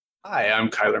Hi, I'm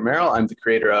Kylar Merrell. I'm the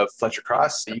creator of Fletcher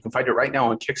Cross. You can find it right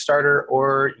now on Kickstarter,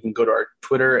 or you can go to our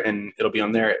Twitter and it'll be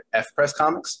on there at FPress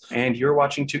Comics. And you're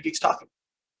watching Two Geeks Talking.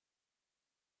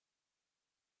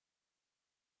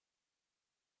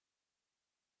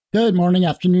 Good morning,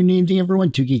 afternoon, evening,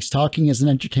 everyone. Two Geeks Talking is an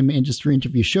entertainment industry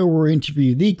interview show where we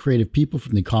interview the creative people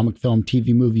from the comic, film,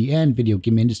 TV, movie, and video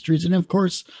game industries. And of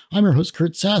course, I'm your host,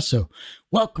 Kurt Sasso.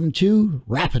 Welcome to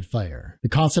Rapid Fire. The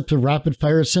concept of Rapid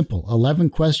Fire is simple.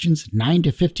 11 questions, 9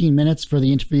 to 15 minutes for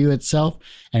the interview itself,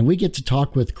 and we get to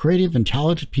talk with creative and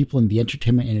talented people in the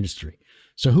entertainment industry.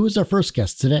 So who is our first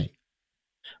guest today?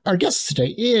 Our guest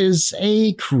today is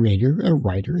a creator, a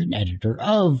writer, an editor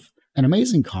of an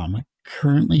amazing comic.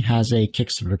 Currently has a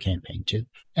Kickstarter campaign too,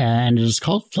 and it is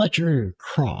called Fletcher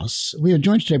Cross. We are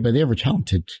joined today by the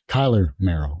ever-talented Kylar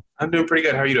Merrell. I'm doing pretty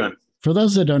good. How are you doing? For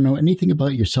those that don't know anything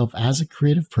about yourself as a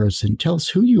creative person, tell us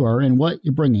who you are and what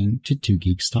you're bringing to Two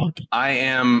Geeks Talking. I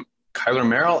am Kylar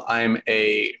Merrell. I'm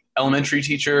a elementary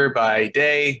teacher by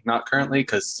day, not currently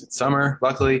because it's summer,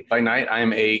 luckily. By night,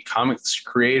 I'm a comics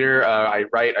creator. I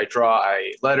write, I draw,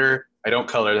 I letter. I don't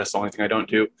color. That's the only thing I don't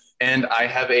do. And I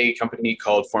have a company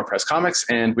called Foreign Press Comics,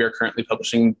 and we are currently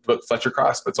publishing the book Fletcher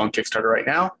Cross, that's on Kickstarter right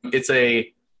now. It's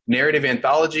a narrative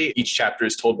anthology. Each chapter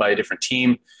is told by a different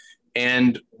team,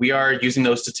 and we are using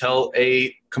those to tell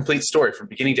a complete story from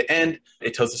beginning to end.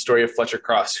 It tells the story of Fletcher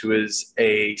Cross, who is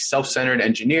a self-centered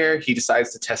engineer. He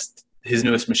decides to test his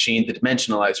newest machine, the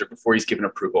Dimensionalizer, before he's given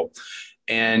approval.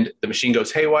 And the machine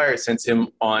goes haywire. It sends him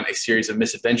on a series of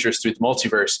misadventures through the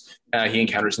multiverse. He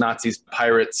encounters Nazis,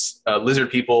 pirates,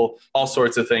 lizard people, all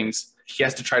sorts of things. He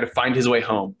has to try to find his way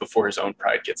home before his own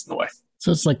pride gets in the way.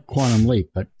 So it's like Quantum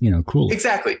Leap, but, cool.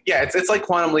 Exactly. Yeah, it's like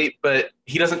Quantum Leap, but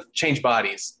he doesn't change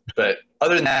bodies. But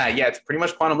other than that, yeah, it's pretty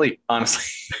much Quantum Leap,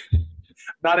 honestly.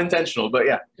 Not intentional, but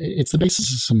yeah. It's the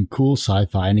basis of some cool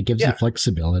sci-fi, and it gives you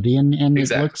flexibility, and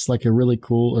exactly. It looks like a really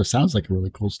cool, or sounds like a really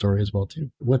cool story as well,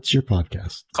 too. What's your podcast?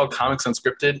 It's called Comics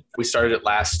Unscripted. We started it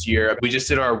last year. We just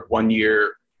did our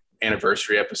 1-year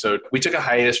anniversary episode. We took a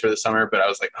hiatus for the summer, but I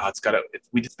was like,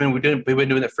 we've been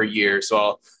doing it for a year.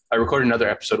 So I recorded another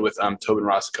episode with Tobin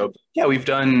Roscoe. Yeah, we've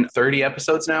done 30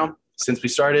 episodes now since we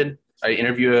started. I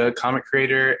interview a comic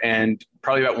creator, and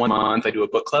probably about 1 month I do a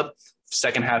book club.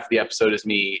 Second half of the episode is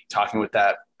me talking with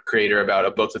that creator about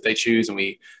a book that they choose, and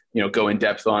we go in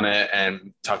depth on it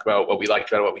and talk about what we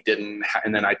liked about it, what we didn't.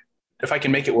 And then if I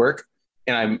can make it work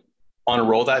and I'm on a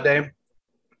roll that day,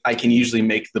 I can usually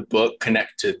make the book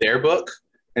connect to their book,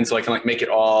 and so I can make it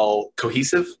all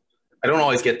cohesive. I don't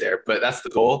always get there, but that's the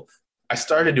goal. I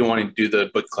started wanting to do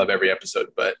the book club every episode,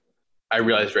 but I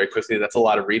realized very quickly that's a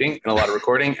lot of reading and a lot of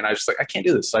recording, and I was just like, I can't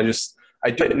do this. So I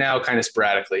do it now kind of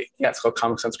sporadically. Yeah, it's called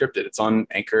Comics Unscripted. It's on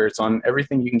Anchor. It's on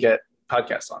everything you can get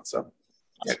podcasts on. So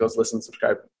yeah, go listen,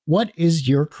 subscribe. What is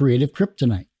your creative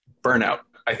kryptonite? Burnout.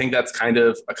 I think that's kind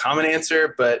of a common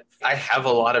answer, but I have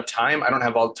a lot of time. I don't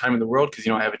have all the time in the world because,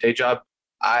 I have a day job.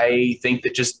 I think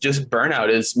that just burnout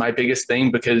is my biggest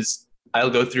thing, because I'll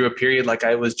go through a period like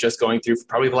I was just going through for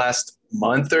probably the last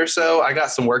month or so. I got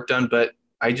some work done, but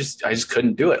I just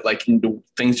couldn't do it.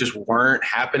 Things just weren't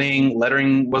happening.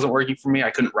 Lettering wasn't working for me. I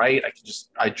couldn't write.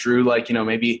 I drew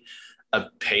maybe a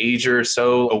page or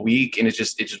so a week, and it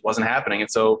just wasn't happening. And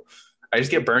so I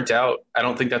just get burnt out. I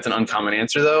don't think that's an uncommon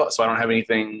answer though. So I don't have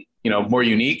anything, more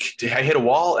unique. I hit a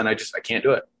wall and I can't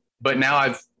do it. But now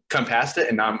I've come past it,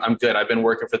 and now I'm good. I've been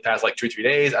working for the past 2 or 3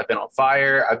 days. I've been on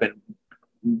fire. I've been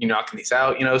knocking these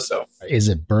out, so. Is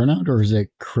it burnout or is it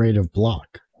creative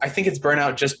block? I think it's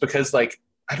burnout just because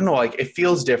I don't know, it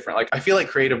feels different. I feel like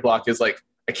creative block is I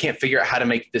can't figure out how to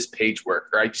make this page work,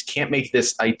 or I just can't make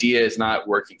this idea is not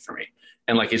working for me.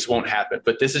 And it just won't happen.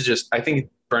 But this is I think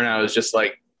burnout is just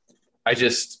I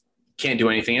just can't do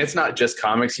anything. And it's not just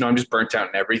comics, I'm just burnt out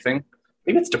in everything.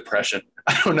 Maybe it's depression.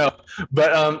 I don't know.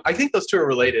 But I think those two are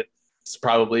related,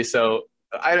 probably. So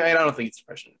I don't think it's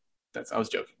depression. I was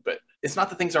joking. But it's not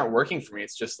that things aren't working for me.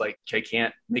 It's just I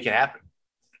can't make it happen.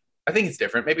 I think it's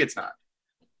different. Maybe it's not.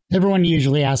 Everyone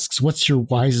usually asks, what's your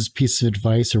wisest piece of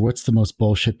advice, or what's the most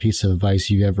bullshit piece of advice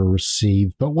you ever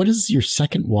received? But what is your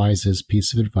second wisest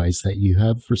piece of advice that you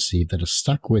have received that has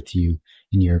stuck with you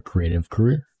in your creative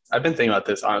career? I've been thinking about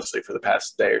this, honestly, for the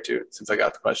past day or two since I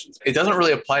got the questions. It doesn't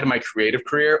really apply to my creative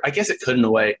career. I guess it could in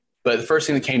a way, but the first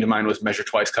thing that came to mind was measure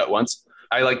twice, cut once.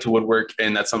 I like to woodwork,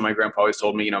 and that's something my grandpa always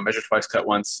told me, measure twice, cut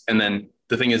once. And then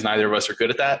the thing is, neither of us are good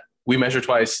at that. We measure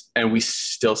twice and we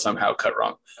still somehow cut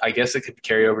wrong. I guess it could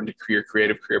carry over into your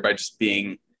creative career by just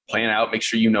plan out, make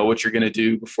sure you know what you're going to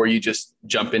do before you just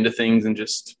jump into things and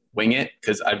just wing it.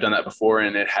 Because I've done that before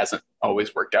and it hasn't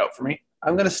always worked out for me.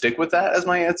 I'm going to stick with that as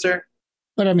my answer.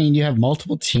 But I mean, you have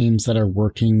multiple teams that are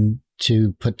working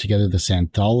to put together this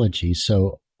anthology.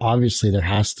 So obviously there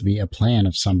has to be a plan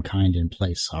of some kind in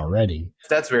place already.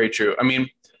 That's very true. I mean,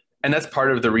 and that's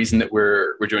part of the reason that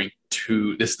we're doing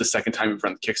two. This is the second time we've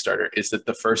run the Kickstarter. Is that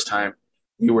the first time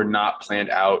we were not planned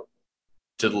out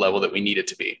to the level that we needed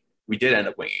to be. We did end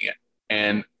up winging it,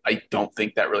 and I don't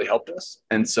think that really helped us.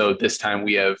 And so this time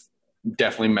we have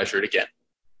definitely measured again.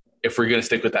 If we're going to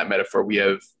stick with that metaphor, we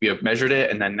have measured it,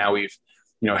 and then now we've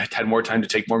had more time to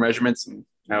take more measurements, and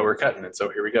now we're cutting it. So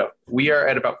here we go. We are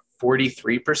at about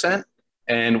 43%,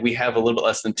 and we have a little bit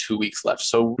less than 2 weeks left.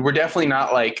 So we're definitely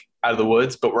not like out of the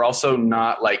woods, but we're also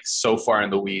not like so far in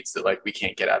the weeds that like we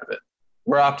can't get out of it.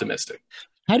 We're optimistic.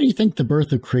 How do you think the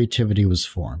birth of creativity was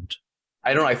formed?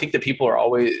 I don't know. I think that people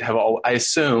I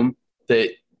assume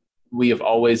that we have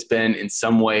always been in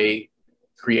some way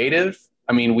creative.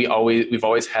 I mean, we've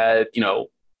always had,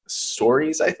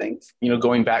 stories, I think,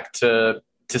 going back to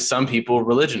some people,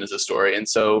 religion is a story. And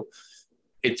so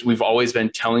we've always been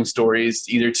telling stories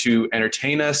either to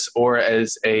entertain us or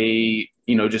as a,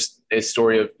 just a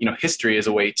story of, history as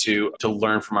a way to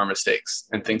learn from our mistakes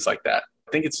and things like that.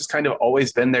 I think it's just kind of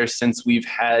always been there since we've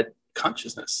had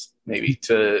consciousness, maybe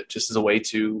to just as a way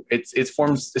to, it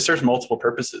serves multiple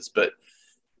purposes.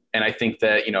 And I think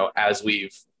that, as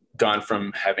we've gone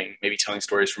from having maybe telling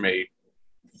stories from a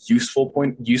useful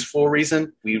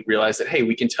reason, we realize that, hey,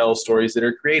 we can tell stories that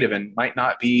are creative and might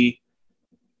not be,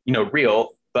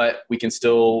 real, but we can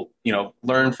still,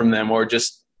 learn from them or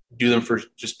just do them for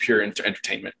just pure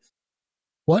entertainment.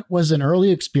 What was an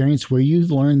early experience where you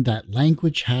learned that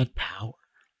language had power?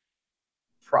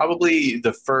 Probably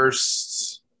the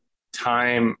first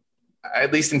time,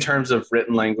 at least in terms of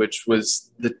written language, was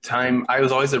the time I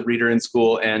was always a reader in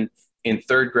school. And in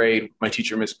third grade, my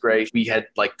teacher, Miss Gray, we had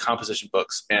like composition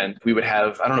books, and we would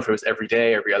have, I don't know if it was every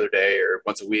day, every other day, or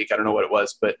once a week. I don't know what it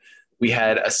was, but we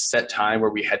had a set time where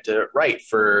we had to write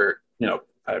for,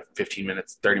 15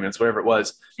 minutes, 30 minutes, whatever it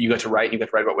was. You got to write, and you got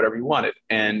to write about whatever you wanted.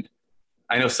 And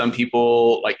I know some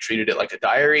people like treated it like a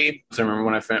diary. So I remember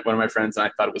one of my friends, and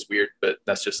I thought it was weird, but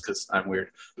that's just because I'm weird.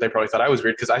 They probably thought I was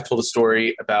weird because I told a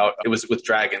story about, it was with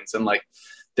dragons, and like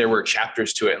there were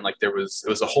chapters to it, and like it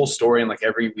was a whole story, and like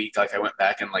every week, like I went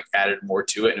back and like added more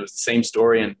to it, and it was the same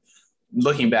story. And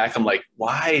looking back, I'm like,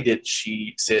 why did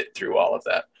she sit through all of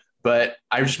that? But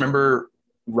I just remember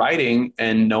writing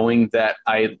and knowing that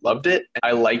I loved it.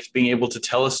 I liked being able to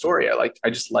tell a story. I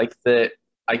just like that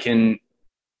I can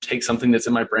take something that's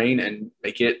in my brain and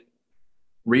make it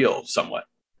real somewhat.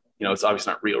 It's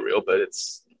obviously not real, but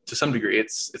it's to some degree,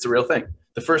 it's a real thing.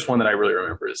 The first one that I really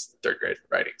remember is third grade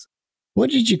writings.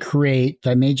 What did you create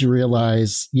that made you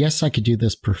realize, yes, I could do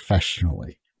this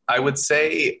professionally? I would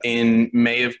say in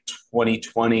May of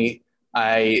 2020,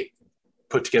 I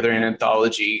put together an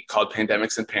anthology called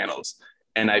Pandemics and Panels.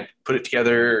 And I put it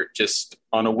together just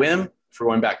on a whim for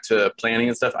going back to planning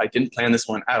and stuff. I didn't plan this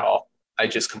one at all. I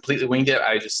just completely winged it.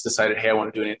 I just decided, hey, I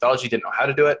want to do an anthology. Didn't know how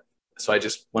to do it. So I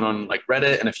just went on like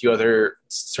Reddit and a few other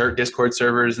Discord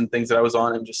servers and things that I was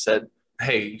on and just said,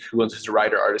 hey, who's a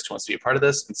writer, artist who wants to be a part of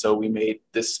this? And so we made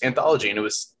this anthology. And it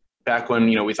was back when,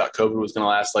 we thought COVID was going to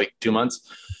last like 2 months.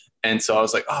 And so I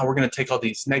was like, oh, we're going to take all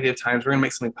these negative times. We're going to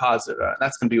make something positive. And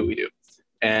that's going to be what we do.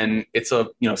 And it's a,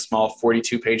 small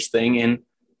 42-page thing. And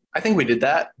I think we did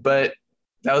that. But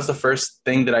that was the first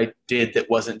thing that I did that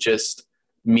wasn't just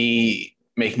me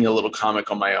making a little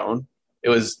comic on my own. It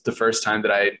was the first time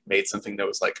that I made something that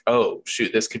was like, oh,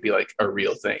 shoot, this could be like a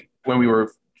real thing. When we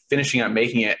were finishing up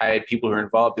making it, I had people who were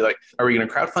involved be like, are we going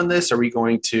to crowdfund this? Are we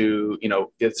going to,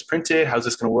 get this printed? How's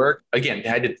this going to work? Again,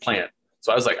 I did plan.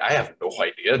 So I was like, I have no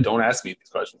idea. Don't ask me these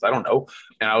questions. I don't know.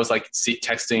 And I was like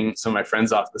texting some of my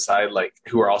friends off the side, like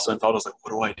who are also involved. I was like,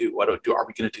 what do I do? What do I do? Are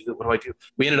we going to do this? What do I do?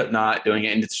 We ended up not doing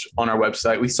it. And it's on our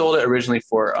website. We sold it originally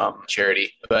for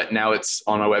charity, but now it's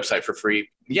on my website for free.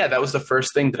 Yeah, that was the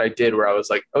first thing that I did where I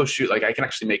was like, oh, shoot, like I can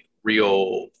actually make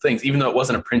real things, even though it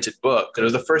wasn't a printed book. It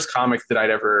was the first comic that I'd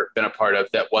ever been a part of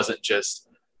that wasn't just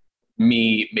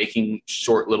me making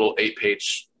short little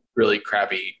 8-page really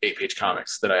crappy 8-page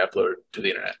comics that I uploaded to the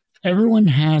internet. Everyone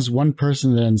has one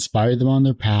person that inspired them on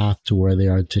their path to where they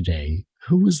are today.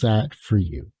 Who was that for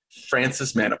you?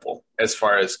 Francis Manipul, as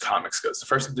far as comics goes. The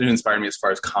first thing that inspired me as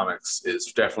far as comics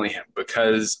is definitely him,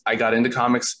 because I got into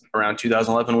comics around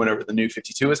 2011 whenever the new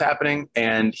 52 was happening,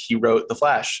 and he wrote The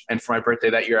Flash. And for my birthday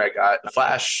that year, I got The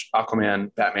Flash,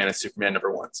 Aquaman, Batman, and Superman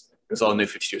 #1s. It was all new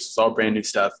 52s. So it's all brand new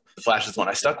stuff. The Flash is the one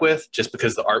I stuck with just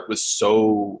because the art was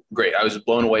so great. I was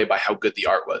blown away by how good the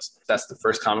art was. That's the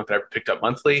first comic that I ever picked up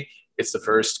monthly. It's the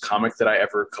first comic that I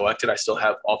ever collected. I still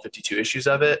have all 52 issues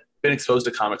of it. Been exposed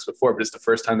to comics before, but it's the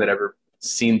first time that I ever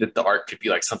seen that the art could be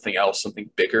like something else, something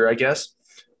bigger, I guess,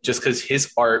 just because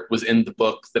his art was in the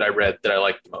book that I read that I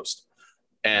liked the most.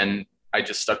 And I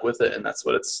just stuck with it. And that's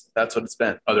what it's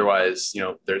been. Otherwise,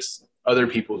 there's other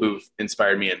people who've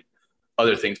inspired me in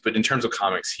other things. But in terms of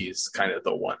comics, he's kind of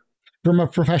the one. From a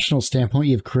professional standpoint,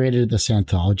 you've created this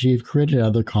anthology, you've created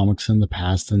other comics in the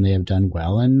past, and they have done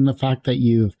well. And the fact that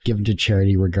you've given to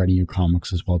charity regarding your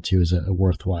comics as well, too, is a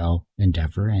worthwhile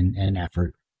endeavor and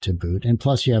effort to boot. And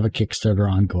plus, you have a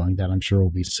Kickstarter ongoing that I'm sure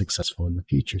will be successful in the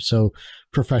future. So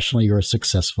professionally, you're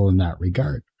successful in that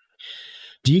regard.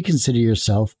 Do you consider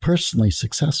yourself personally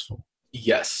successful?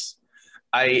 Yes.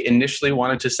 I initially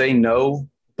wanted to say no,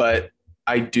 but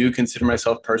I do consider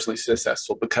myself personally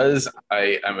successful because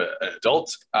I am an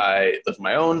adult. I live on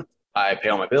my own. I pay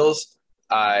all my bills.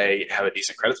 I have a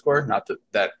decent credit score. Not that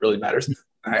that really matters.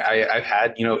 I've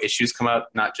had, issues come up,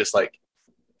 not just like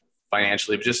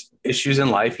financially, but just issues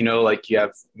in life, like you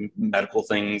have medical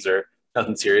things or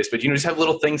nothing serious, but just have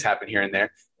little things happen here and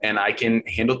there, and I can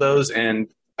handle those.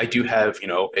 And I do have,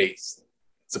 a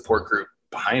support group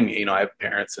behind me. I have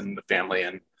parents and the family,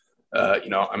 and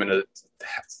I'm in a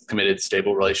committed,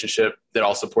 stable relationship that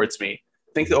all supports me.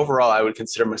 I think that overall I would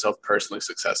consider myself personally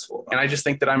successful. And I just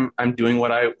think that I'm doing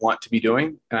what I want to be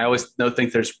doing. And I always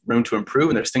think there's room to improve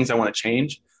and there's things I want to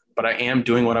change, but I am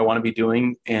doing what I want to be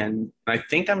doing. And I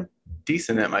think I'm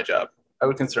decent at my job. I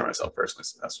would consider myself personally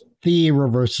successful. The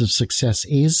reverse of success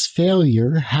is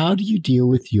failure. How do you deal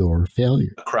with your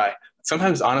failure? Cry.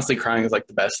 Sometimes honestly crying is like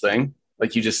the best thing.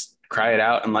 Like you just cry it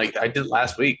out. And like I did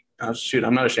last week. Oh, shoot,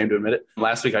 I'm not ashamed to admit it.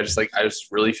 Last week, I was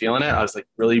really feeling it. I was like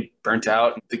really burnt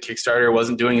out. The Kickstarter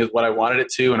wasn't doing what I wanted it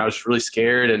to. And I was really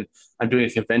scared. And I'm doing a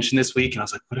convention this week. And I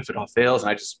was like, what if it all fails? And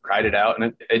I just cried it out.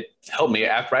 And it helped me.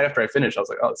 Right after I finished, I was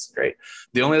like, oh, this is great.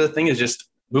 The only other thing is just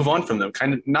move on from them,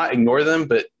 kind of not ignore them,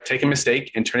 but take a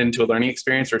mistake and turn it into a learning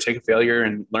experience, or take a failure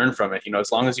and learn from it.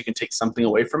 As long as you can take something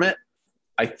away from it,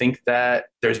 I think that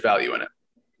there's value in it.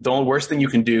 The only worst thing you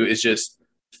can do is just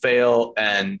fail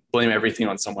and blame everything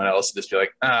on someone else and just be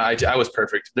like, I was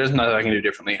perfect. There's nothing I can do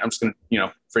differently. I'm just going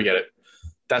to, forget it.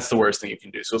 That's the worst thing you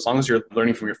can do. So as long as you're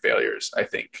learning from your failures, I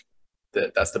think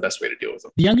that's the best way to deal with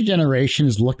them. The younger generation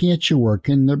is looking at your work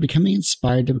and they're becoming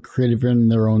inspired to be creative in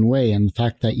their own way. And the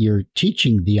fact that you're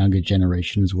teaching the younger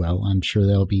generation as well, I'm sure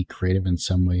they'll be creative in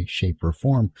some way, shape, or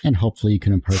form. And hopefully you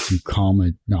can impart some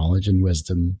common knowledge and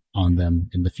wisdom on them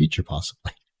in the future,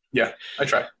 possibly. Yeah, I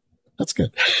try. That's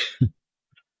good.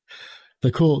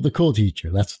 The cool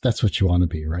teacher. That's what you want to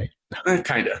be, right?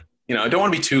 Kind of. I don't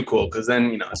want to be too cool because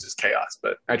then, it's just chaos,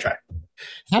 but I try.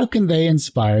 How can they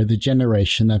inspire the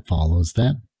generation that follows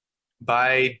them?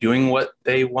 By doing what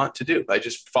they want to do, by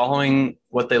just following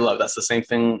what they love. That's the same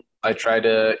thing I try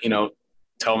to,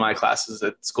 tell my classes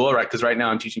at school, right? Because right now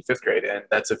I'm teaching 5th grade, and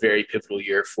that's a very pivotal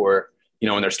year for,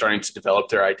 when they're starting to develop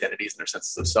their identities and their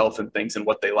senses of self and things, and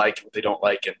what they like and what they don't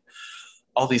like and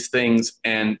all these things.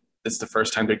 And it's the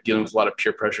first time they're dealing with a lot of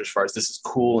peer pressure as far as this is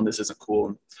cool and this isn't cool.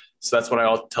 And so that's what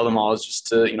I'll tell them all, is just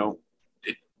to,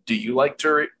 do you like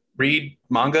to read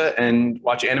manga and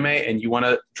watch anime and you want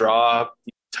to draw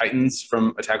Titans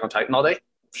from Attack on Titan all day?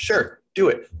 Sure, do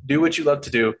it. Do what you love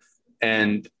to do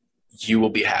and you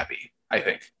will be happy, I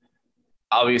think.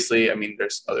 Obviously,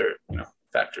 there's other,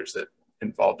 factors that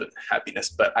involved in happiness,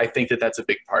 but I think that that's a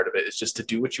big part of it, is just to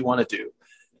do what you want to do,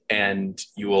 and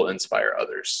you will inspire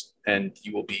others and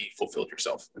you will be fulfilled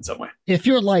yourself in some way. If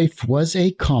your life was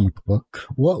a comic book,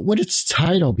 what would its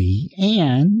title be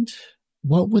and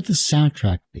what would the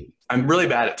soundtrack be? I'm really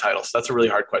bad at titles. That's a really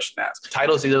hard question to ask.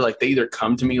 Titles they either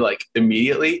come to me like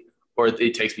immediately or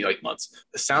it takes me like months.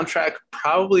 The soundtrack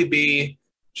probably be,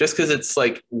 just because it's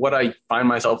like what I find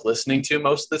myself listening to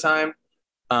most of the time.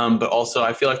 But also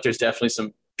I feel like there's definitely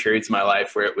some periods in my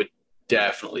life where it would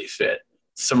definitely fit.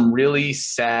 Some really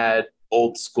sad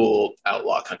old school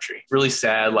outlaw country, really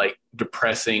sad, like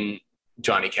depressing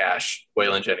Johnny Cash,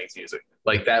 Waylon Jennings music.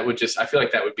 Like that would I feel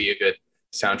like that would be a good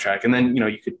soundtrack. And then,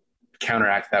 you could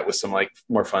counteract that with some like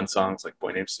more fun songs like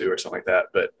Boy Named Sue or something like that.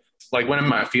 But like when in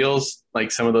my feels,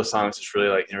 like some of those songs just really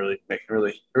like, it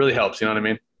really helps. You know what I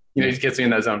mean? It just gets me in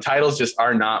that zone. Titles just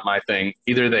are not my thing.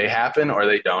 Either they happen or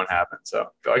they don't happen. So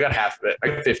I got half of it. I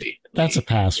got 50. That's a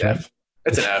pass, right?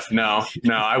 It's an F. No,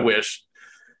 I wish.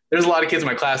 There's a lot of kids in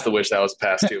my class that wish that was a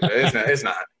pass too, but it's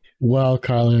not. Well,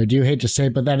 Kylar, I do hate to say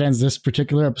it, but that ends this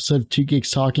particular episode of Two Geeks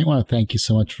Talking. I want to thank you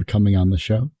so much for coming on the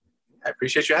show. I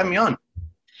appreciate you having me on.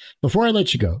 Before I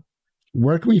let you go,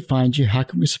 where can we find you? How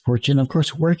can we support you? And of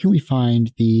course, where can we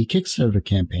find the Kickstarter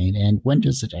campaign and when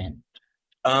does it end?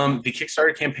 The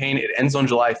Kickstarter campaign, it ends on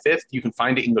July 5th. You can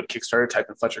find it. You can go to Kickstarter, type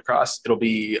in Fletcher Cross. It'll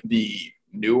be the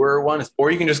newer one,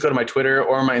 or you can just go to my Twitter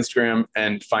or my Instagram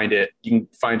and find it. You can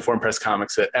find Foreign Press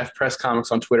Comics at FPress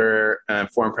Comics on Twitter and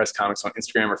Foreign Press Comics on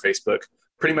Instagram or Facebook.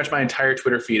 Pretty much my entire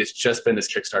Twitter feed has just been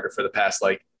this Kickstarter for the past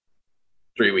like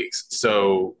 3 weeks.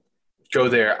 So go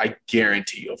there. I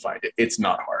guarantee you'll find it. It's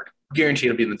not hard. Guarantee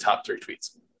it'll be in the top 3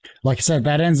 tweets. Like I said,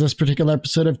 that ends this particular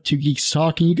episode of Two Geeks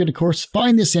Talking. You can, of course,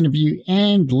 find this interview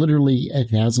and literally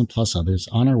 1,000 plus others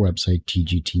on our website,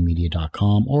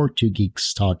 tgtmedia.com or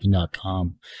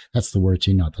twogeekstalking.com. That's the word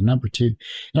two, not the number two.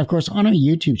 And, of course, on our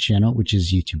YouTube channel, which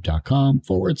is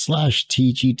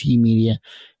youtube.com/TGTmedia.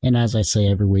 And as I say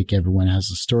every week, everyone has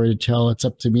a story to tell. It's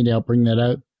up to me to help bring that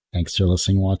out. Thanks for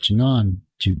listening, watching on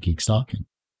Two Geeks Talking.